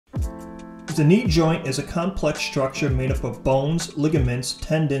The knee joint is a complex structure made up of bones, ligaments,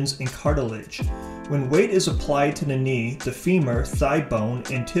 tendons, and cartilage. When weight is applied to the knee, the femur, thigh bone,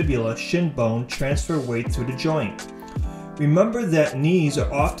 and tibia, shin bone transfer weight through the joint. Remember that knees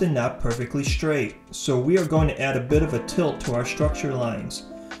are often not perfectly straight, so we are going to add a bit of a tilt to our structure lines.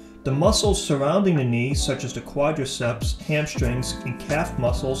 The muscles surrounding the knee, such as the quadriceps, hamstrings, and calf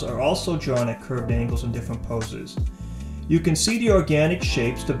muscles, are also drawn at curved angles in different poses. You can see the organic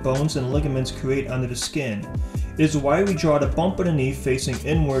shapes the bones and ligaments create under the skin. It is why we draw the bump of the knee facing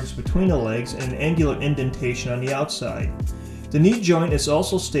inwards between the legs and an angular indentation on the outside. The knee joint is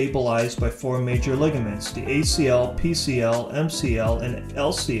also stabilized by four major ligaments, the ACL, PCL, MCL, and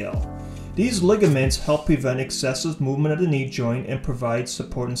LCL. These ligaments help prevent excessive movement of the knee joint and provide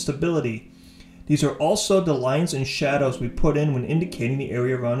support and stability. These are also the lines and shadows we put in when indicating the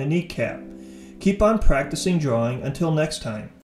area around the kneecap. Keep on practicing drawing until next time.